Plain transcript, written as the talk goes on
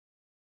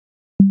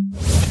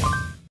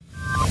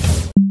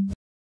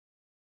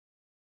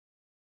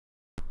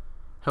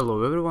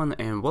Hello everyone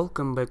and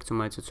welcome back to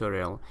my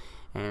tutorial,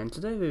 and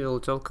today we will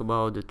talk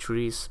about the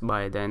trees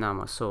by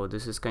Dynamo. So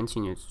this is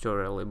continued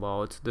tutorial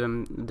about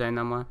the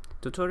Dynamo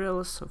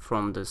tutorials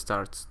from the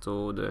start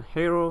to the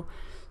hero.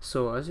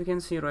 So as you can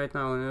see right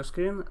now on your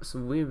screen, so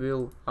we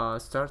will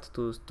start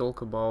to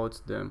talk about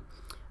the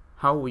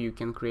how you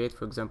can create,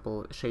 for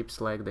example,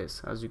 shapes like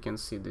this. As you can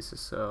see, this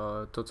is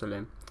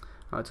totally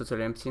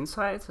empty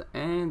inside,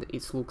 and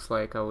it looks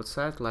like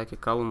outside like a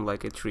column,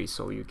 like a tree.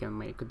 So you can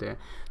make the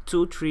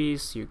 2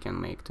 trees, you can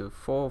make the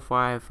 4 or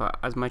 5,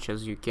 as much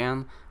as you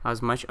can,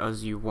 as much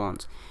as you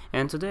want.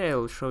 And today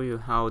I'll show you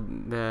how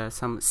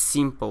some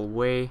simple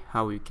way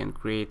how you can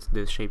create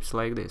the shapes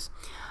like this.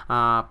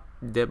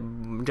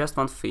 Just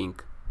one thing: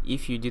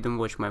 if you didn't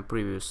watch my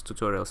previous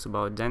tutorials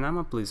about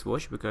Dynamo, please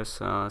watch, because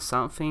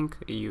something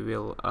you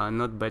will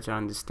not better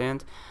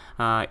understand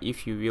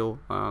if you will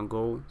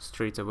go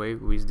straight away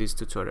with this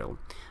tutorial.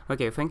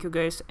 Okay, thank you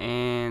guys,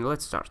 and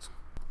let's start.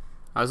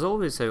 As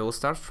always, I will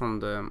start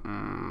from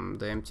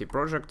the empty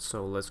project.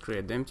 So let's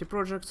create the empty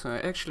project.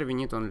 Actually, we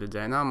need only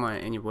Dynamo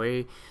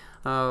anyway.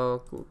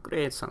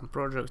 Create some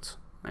projects,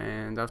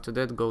 and after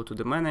that go to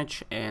the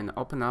manage and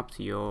open up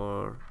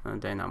your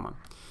Dynamo.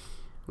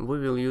 We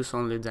will use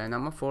only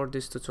Dynamo for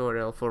this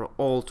tutorial. For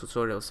all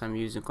tutorials I'm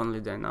using only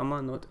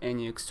Dynamo, not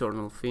any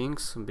external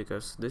things,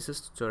 because this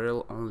is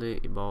tutorial only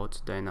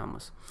about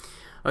Dynamos.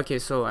 Okay,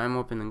 so I'm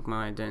opening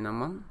my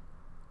Dynamo.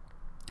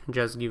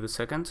 Just give a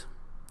second.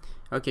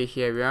 Okay,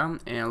 here we are,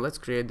 and let's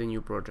create the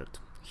new project.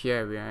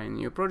 Here we are in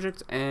new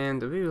project,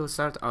 and we will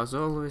start as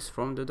always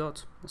from the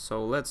dot.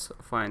 So let's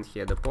find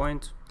here the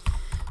point.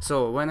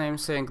 So when I'm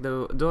saying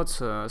the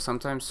dots,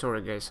 sometimes,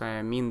 sorry guys,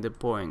 I mean the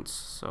points,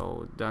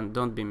 so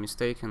don't be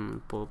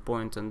mistaken.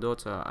 Point and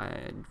dot,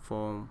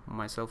 for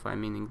myself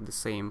I'm meaning the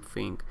same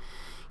thing.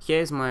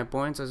 Here is my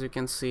point. As you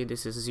can see,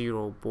 this is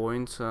 0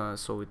 point,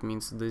 so it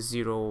means the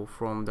 0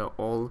 from the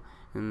all,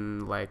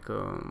 in like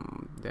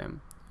the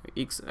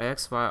x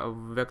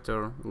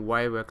vector,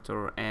 y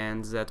vector,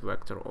 and z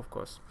vector, of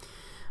course,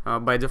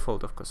 by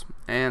default, of course.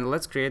 And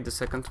let's create the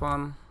second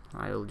one.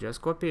 I will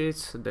just copy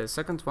it. The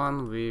second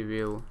one we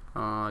will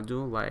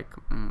do like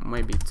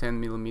maybe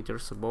 10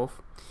 millimeters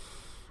above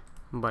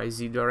by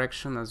z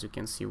direction. As you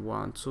can see,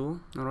 1, 2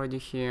 already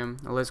here.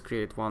 Let's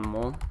create one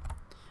more.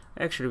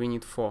 Actually, we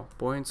need 4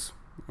 points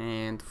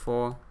and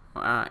 3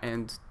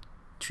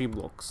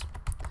 blocks.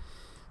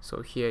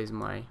 So here is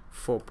my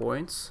 4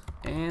 points,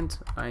 and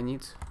I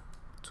need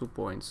 2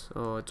 blocks,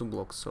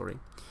 sorry.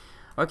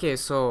 Okay,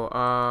 so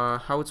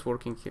how it's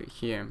working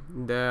here?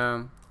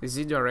 The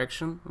z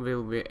direction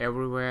will be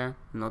everywhere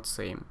not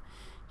same.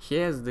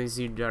 Here's the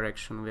z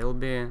direction will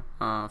be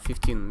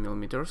 15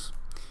 millimeters,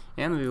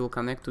 and we will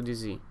connect to the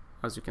z,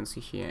 as you can see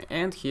here,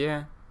 and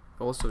here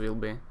also will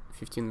be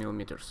 15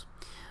 millimeters.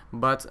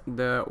 But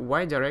the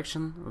y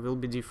direction will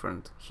be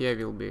different. Here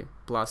will be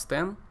plus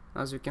 10,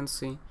 as you can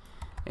see,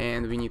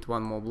 and we need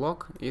one more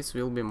block. It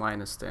will be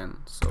minus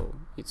 10. So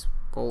it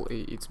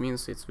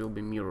means it will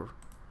be mirror.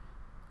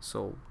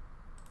 So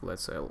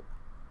let's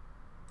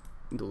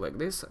do like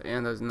this,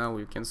 and as now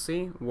you can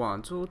see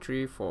 1, 2,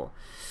 3, 4.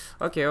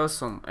 Okay,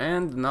 awesome.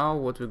 And now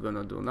what we're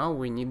gonna do? Now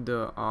we need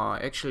the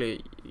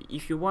actually,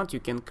 if you want, you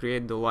can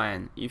create the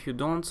line. If you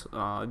don't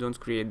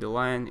create the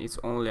line. It's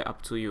only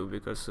up to you,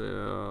 because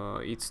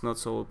it's not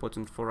so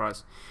important for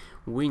us.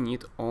 We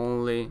need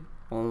only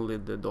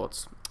the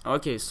dots.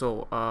 Okay,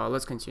 so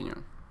let's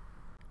continue.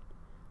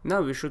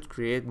 Now we should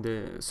create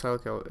the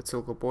cycle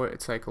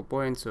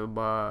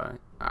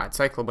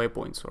by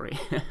point, sorry.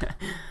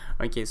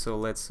 Okay, so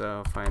let's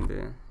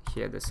find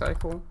here the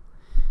cycle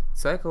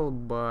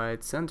by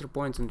center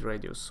point and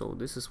radius. So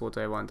this is what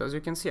I want. As you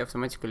can see,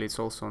 automatically it's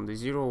also on the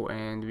 0,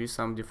 and with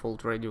some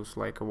default radius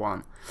like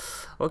 1.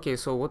 Okay,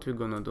 so what we're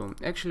gonna do?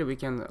 Actually, we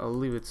can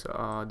leave it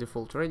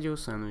default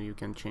radius, and you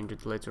can change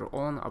it later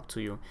on, up to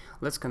you.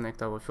 Let's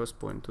connect our first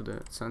point to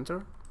the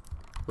center.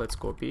 Let's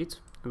copy it.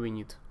 We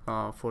need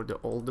for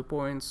all the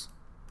points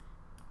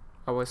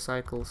our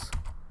cycles,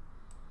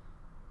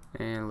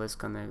 and let's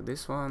connect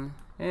this one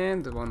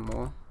and one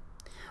more.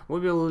 We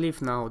will leave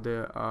now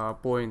the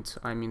point,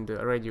 I mean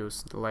the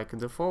radius, like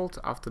default.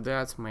 After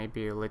that,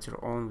 maybe later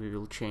on we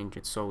will change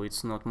it, so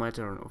it's not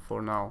matter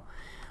for now.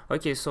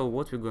 Okay, so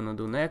what we're gonna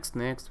do next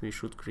we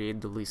should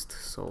create the list.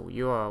 So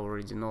you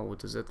already know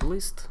what is that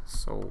list,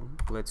 so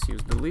let's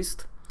use the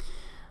list.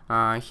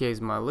 Here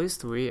is my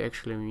list. We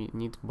actually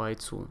need by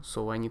 2,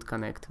 so I need to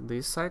connect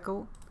this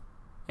cycle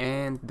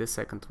and the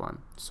second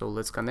one. So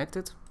let's connect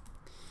it,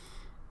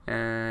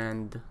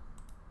 and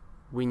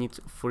we need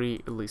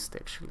 3 lists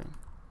actually.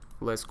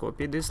 Let's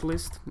copy this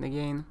list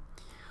again.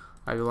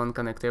 I will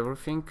unconnect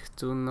everything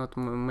to not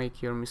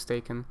make your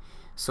mistaken.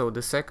 So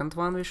the second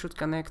one we should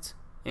connect,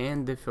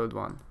 and the third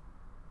one.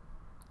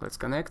 Let's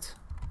connect.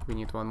 We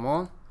need one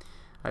more.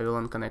 I will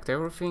unconnect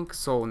everything.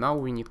 So now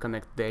we need to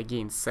connect the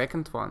again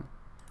second one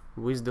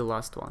with the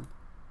last one.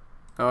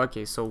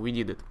 Okay, so we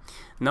did it.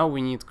 Now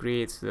we need to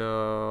create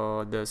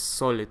the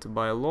solid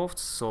by loft.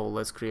 So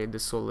let's create the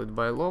solid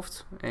by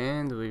loft,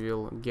 and we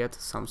will get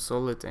some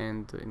solid,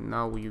 and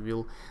now you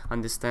will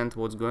understand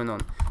what's going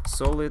on.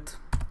 Solid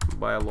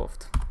by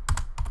loft.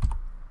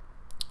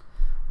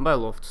 By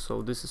loft.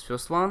 So this is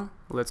first one.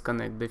 Let's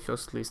connect the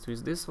first list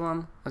with this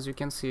one. As you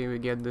can see, we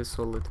get the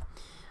solid.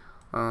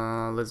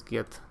 Let's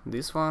get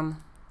this one.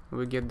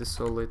 We get the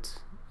solid.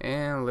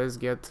 And let's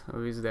get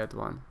with that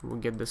one, we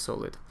get the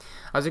solid.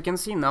 As you can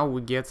see, now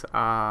we get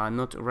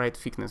not right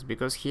thickness,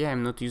 because here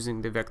I'm not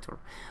using the vector.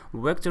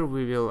 Vector,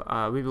 we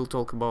will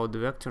talk about the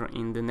vector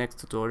in the next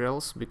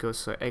tutorials,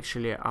 because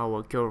actually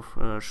our curve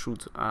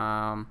should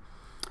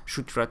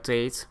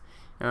rotate.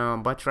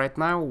 But right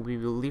now we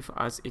will leave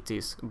as it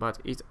is, but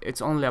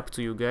it's only up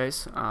to you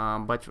guys.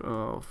 But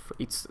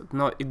it's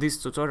not,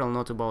 this tutorial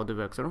not about the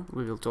vector.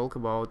 We will talk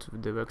about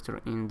the vector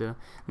in the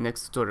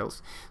next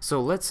tutorials. So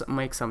let's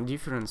make some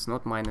difference,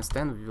 not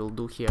 -10. We will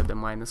do here the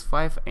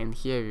 -5, and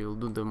here we will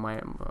do the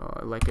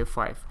like a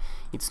 5.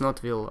 It's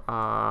not will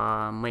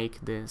make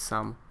the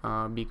some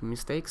big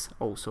mistakes.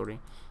 Oh, sorry,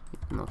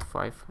 not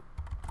 5.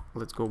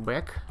 Let's go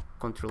back,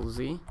 Ctrl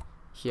Z,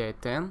 here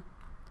 10.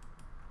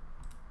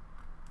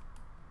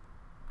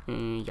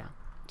 Yeah,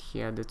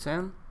 here the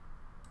 10,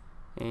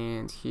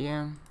 and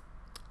here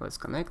let's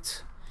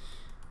connect.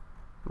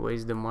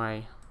 Where's the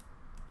my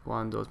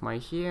one dot my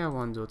here,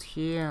 one dot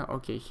here?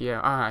 Okay, here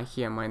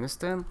here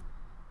 -10,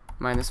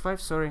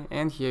 -5, sorry,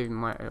 and here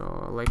my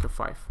like a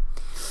 5.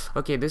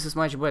 Okay, this is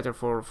much better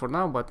for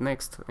now, but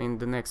in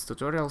the next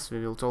tutorials we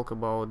will talk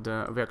about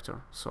the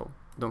vector, so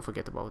don't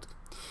forget about it.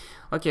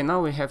 Okay,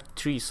 now we have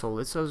 3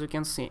 solids, as you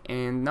can see,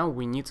 and now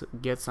we need to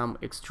get some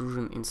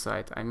extrusion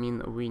inside. I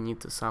mean, we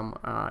need some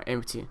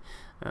empty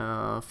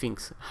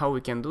things. How we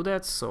can do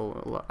that?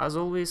 So as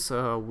always,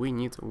 we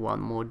need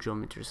one more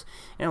geometries,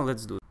 and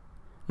let's do it.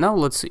 Now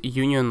let's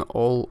union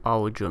all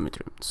our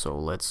geometry. So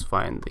let's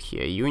find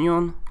here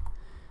union,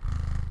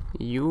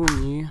 here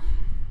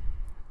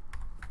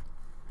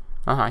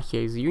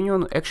is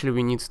union. Actually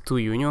we need 2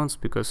 unions,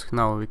 because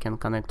now we can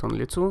connect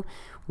only 2.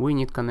 We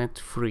need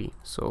connect 3,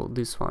 so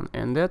this one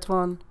and that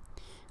one.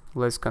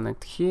 Let's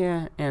connect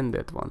here and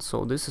that one.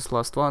 So this is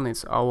last one,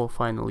 it's our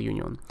final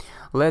union.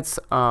 Let's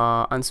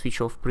unswitch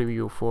off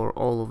preview for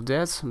all of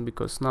that,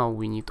 because now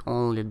we need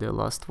only the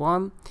last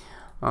one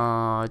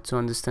to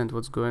understand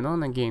what's going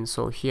on again.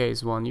 So here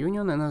is one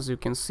union, and as you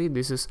can see,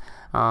 this is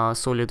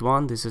solid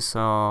one. This is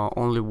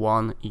only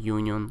one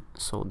union,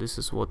 so this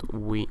is what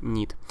we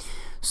need.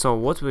 So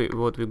what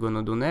we're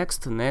gonna do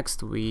next?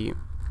 Next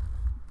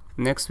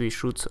we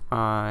should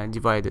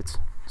divide it.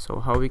 So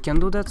how we can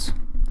do that?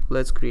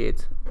 Let's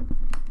create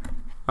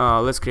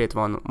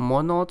one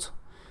more node.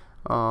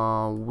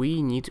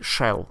 We need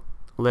shell.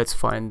 Let's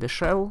find the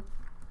shell.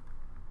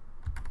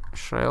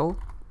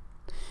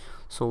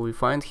 So we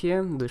find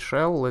here the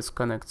shell. Let's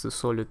connect the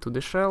solid to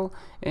the shell,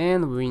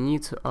 and we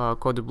need a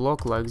code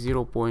block like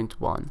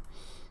 0.1.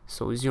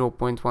 So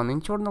 0.1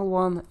 internal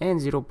one and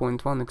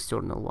 0.1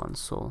 external one.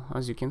 So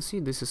as you can see,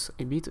 this is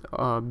a bit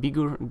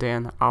bigger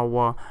than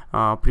our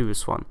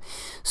previous one.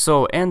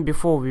 So, and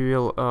before we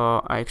will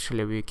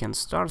actually we can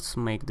start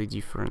make the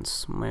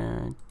difference.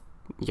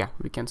 Yeah,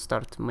 we can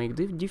start make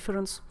the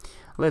difference.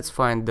 Let's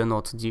find the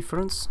node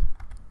difference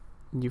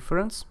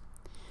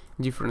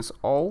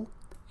all,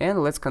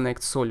 and let's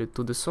connect solid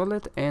to the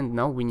solid, and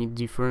now we need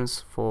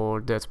difference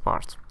for that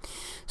part.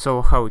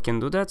 So how we can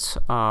do that?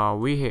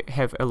 We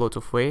have a lot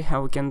of way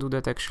how we can do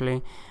that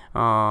actually.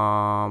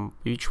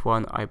 Which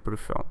one I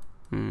prefer?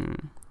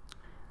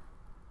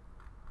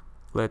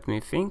 Let me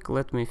think.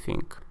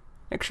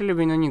 Actually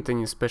we don't need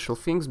any special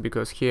things,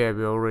 because here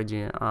we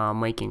already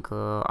making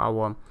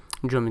our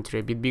geometry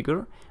a bit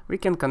bigger. We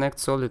can connect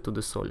solid to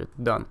the solid.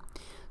 Done.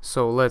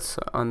 So let's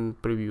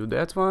unpreview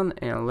that one,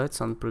 and let's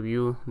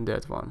unpreview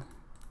that one.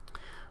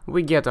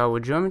 We get our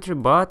geometry,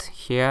 but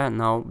here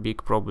now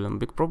big problem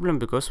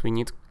because we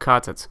need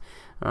cut it,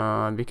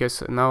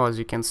 because now as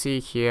you can see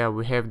here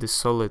we have the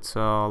solid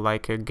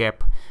like a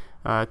cap,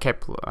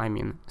 I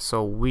mean,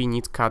 so we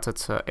need cut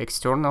it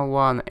external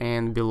one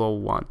and below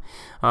one.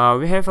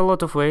 We have a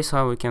lot of ways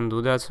how we can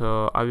do that.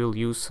 I will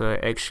use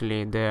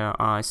actually the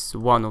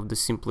one of the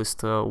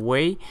simplest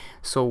way.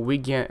 So we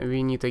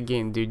need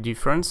again the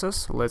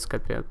differences. Let's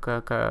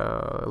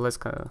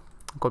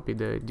copy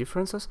the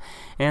differences,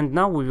 and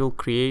now we will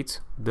create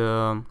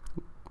the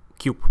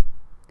cube.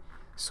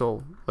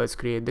 So let's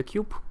create the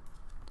cube.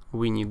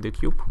 We need the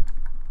cube.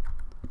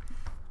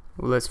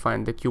 Let's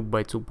find the cube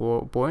by 2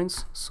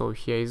 points. So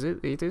here is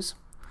it is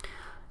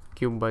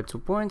cube by 2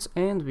 points,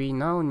 and we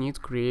now need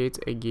to create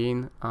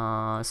again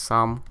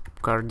some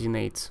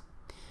coordinates.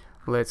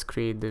 Let's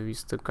create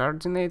with the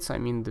coordinates. I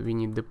mean we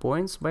need the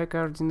points by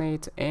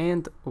coordinate,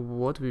 and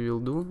what we will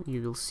do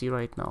you will see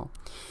right now.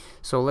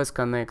 So let's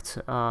connect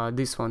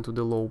this one to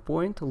the low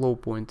point. Low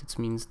point, it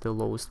means the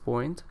lowest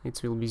point. It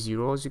will be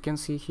 0, as you can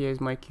see. Here is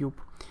my cube.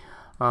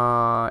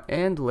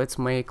 And let's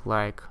make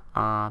like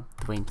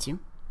 20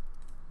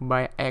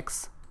 by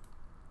x.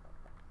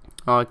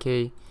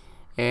 Okay,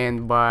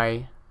 and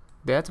by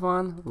that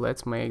one,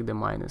 let's make the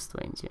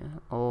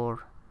 -20, or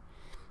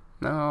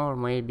no, or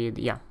maybe,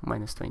 yeah,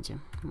 -20.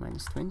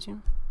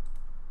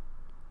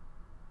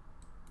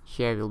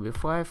 Here will be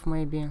 5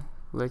 maybe.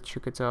 Let's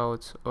check it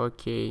out.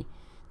 Okay,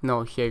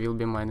 no, here will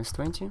be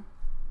 -20.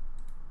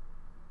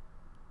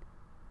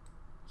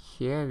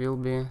 Here will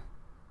be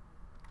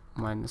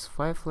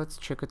 -5. Let's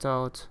check it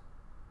out.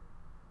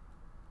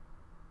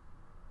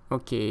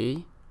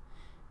 Okay,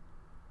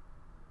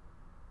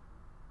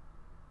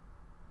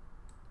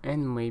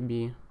 and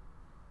maybe,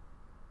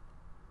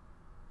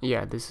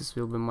 yeah, this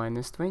will be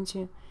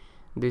 -20.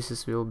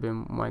 This will be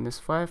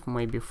 -5,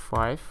 maybe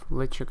 5.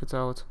 Let's check it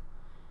out.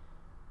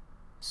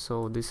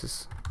 So this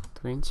is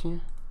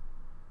 20.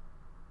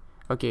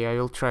 Okay, I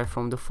will try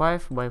from the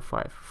 5 by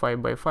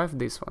 5,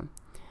 this one.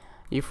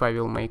 If I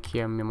will make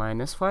here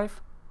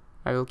 -5,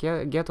 I will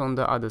get on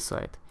the other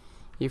side.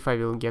 If I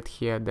will get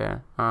here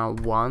the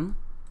 1,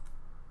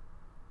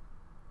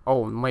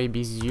 oh,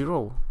 maybe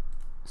 0.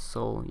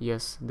 So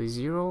yes, the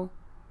 0.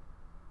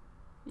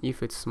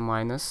 If it's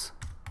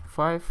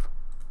 -5,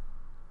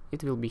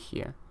 it will be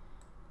here.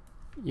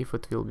 If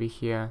it will be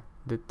here,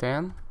 the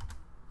 10.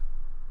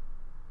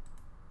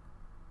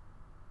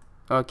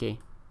 Okay,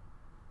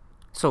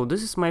 so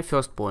this is my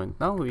first point.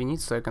 Now we need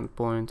second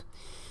point.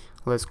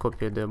 Let's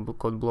copy the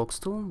code blocks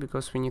too,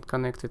 because we need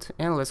connected,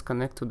 and let's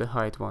connect to the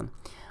height one.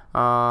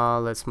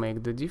 Let's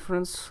make the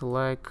difference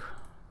like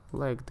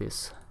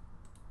this.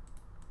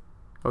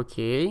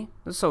 Okay,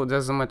 so it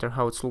doesn't matter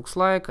how it looks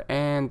like,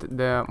 and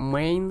the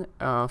main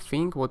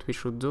thing what we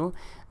should do,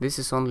 this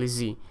is only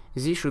z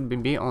should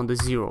be on the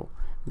 0,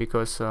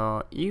 because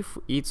if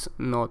it's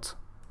not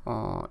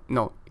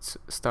no, it's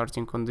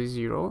starting on the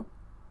 0,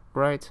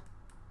 right?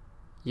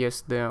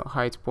 Yes, the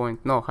height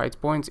point, no, height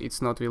point,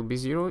 it's not will be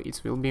 0,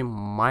 it will be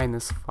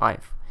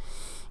 -5.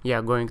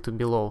 Yeah, going to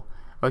below.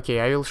 Okay,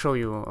 I will show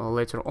you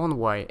later on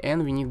why.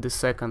 And we need the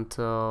second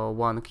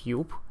one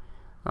cube,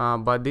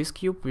 but this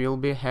cube will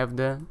be have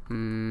the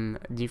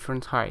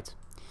different height,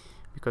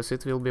 because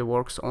it will be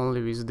works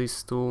only with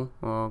these two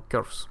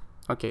curves.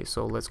 Okay,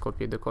 so let's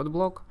copy the code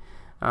block.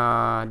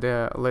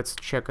 Let's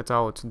check it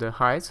out the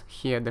height.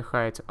 Here the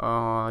height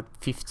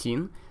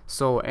 15,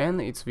 so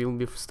and it will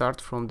be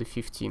start from the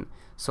 15,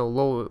 so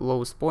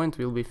lowest point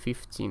will be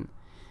 15.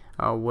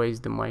 Where is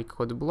the my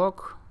code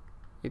block?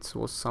 It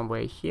was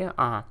somewhere here.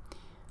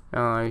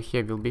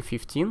 Here will be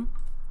 15.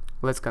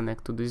 Let's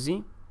connect to the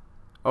z.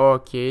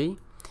 Okay,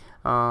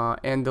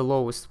 and the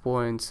lowest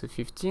point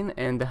 15,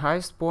 and the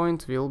highest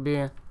point will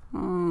be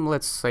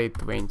let's say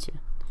 20.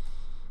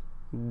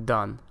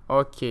 Done.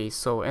 Okay,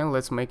 so and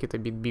let's make it a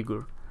bit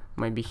bigger.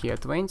 Maybe here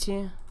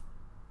 20,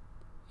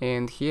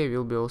 and here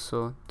will be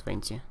also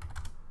 20.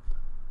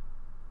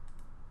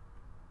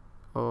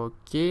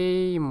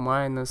 Okay,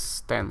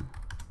 -10.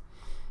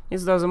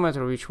 It doesn't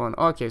matter which one.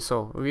 Okay,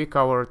 so we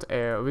covered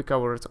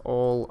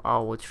all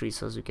our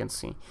trees, as you can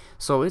see.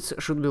 So it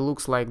should be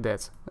looks like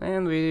that,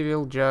 and we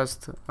will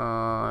just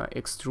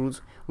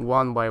extrude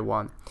one by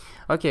one.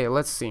 Okay,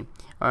 let's see.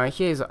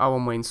 Here is our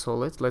main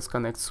solid. Let's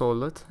connect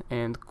solid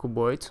and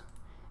cuboid,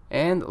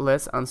 and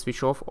let's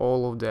unswitch off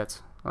all of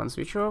that.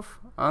 Unswitch off,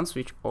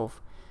 unswitch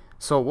off.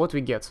 So what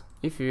we get?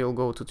 If you will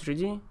go to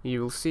 3D,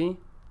 you will see,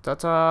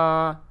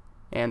 ta-ta!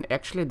 And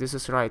actually this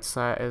is right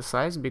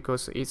size,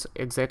 because it's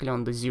exactly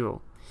on the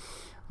 0.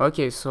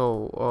 Okay,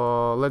 so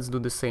let's do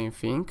the same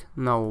thing.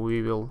 Now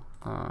we will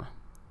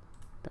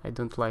I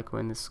don't like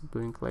when it's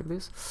going like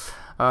this.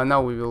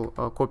 Now we will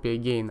copy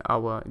again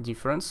our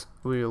difference.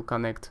 We will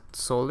connect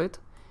solid,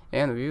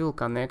 and we will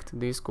connect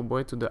this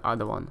cuboid to the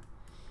other one.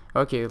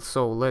 Okay,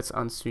 so let's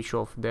unswitch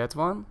off that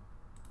one,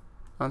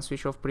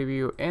 unswitch off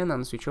preview, and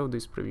unswitch off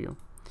this preview.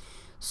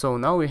 So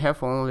now we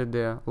have only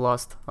the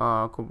last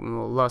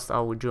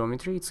our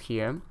geometry. It's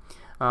here.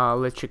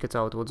 Let's check it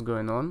out what's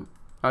going on.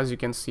 As you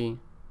can see,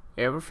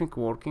 everything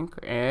working,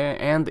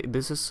 and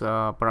this is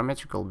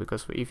parametrical,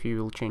 because if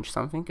you will change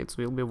something, it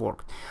will be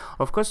worked.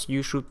 Of course,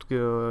 you should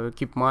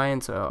keep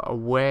mind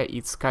where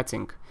it's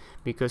cutting,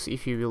 because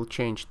if you will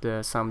change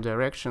some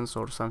directions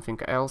or something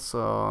else,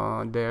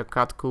 the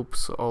cut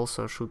cubes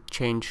also should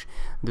change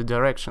the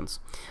directions.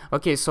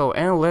 Okay, so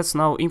and let's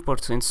now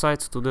import inside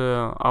to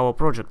our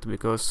project,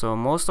 because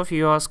most of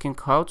you are asking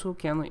how to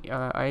can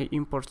I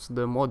import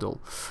the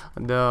model,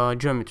 the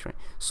geometry.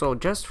 So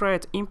just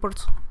write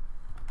import,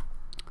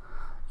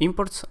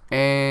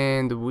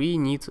 and we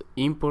need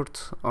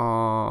import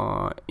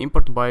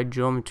by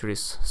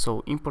geometries.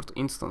 So import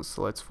instance,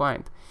 let's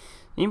find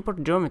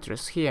import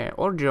geometries here,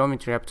 or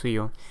geometry, up to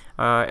you.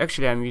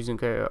 Actually I'm using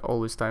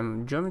always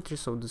time geometry,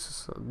 so this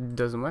is,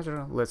 doesn't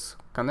matter. Let's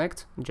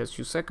connect, just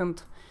few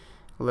seconds.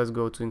 Let's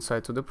go to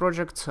inside to the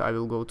project. I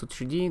will go to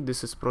 3D.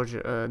 This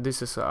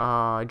is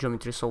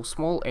geometry so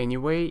small,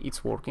 anyway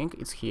it's working,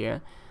 it's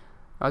here.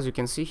 As you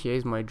can see, here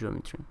is my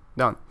geometry.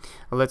 Done.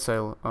 Let's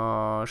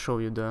I'll show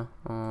you the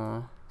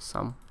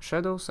some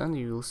shadows, and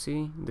you will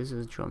see this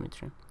is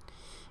geometry.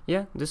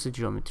 Yeah, this is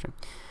geometry.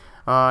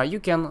 You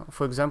can,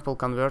 for example,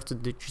 convert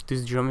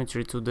this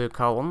geometry to the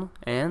column,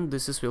 and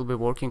will be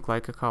working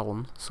like a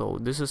column. So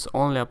this is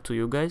only up to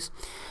you guys.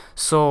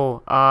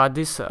 So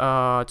this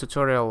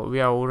tutorial we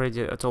are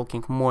already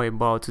talking more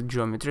about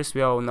geometries.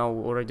 We are now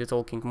already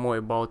talking more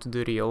about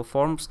the real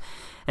forms,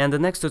 and the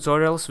next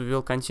tutorials we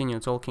will continue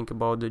talking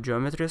about the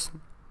geometries,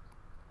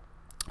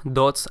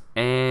 dots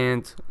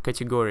and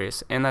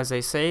categories. And as I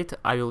said,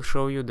 I will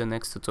show you the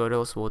next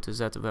tutorials what is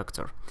that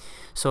vector.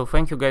 So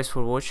thank you guys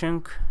for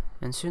watching,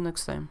 and see you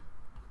next time.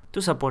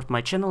 To support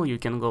my channel, you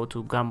can go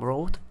to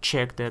Gumroad,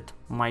 check that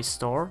my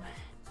store.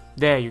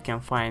 There you can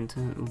find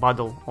a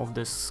bundle of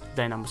this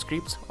Dynamo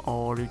scripts,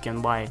 or you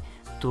can buy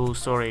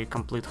 2-story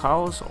complete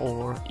house,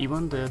 or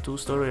even the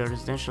 2-story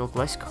residential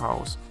classic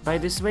house. By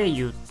this way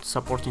you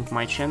supporting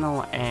my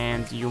channel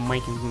and you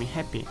making me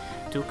happy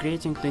to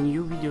creating the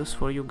new videos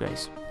for you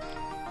guys.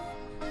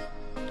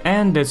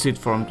 And that's it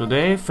from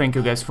today. Thank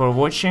you guys for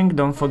watching.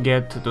 Don't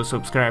forget to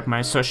subscribe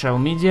my social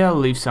media,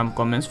 leave some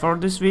comments for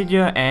this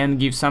video and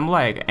give some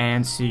like,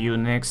 and see you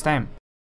next time.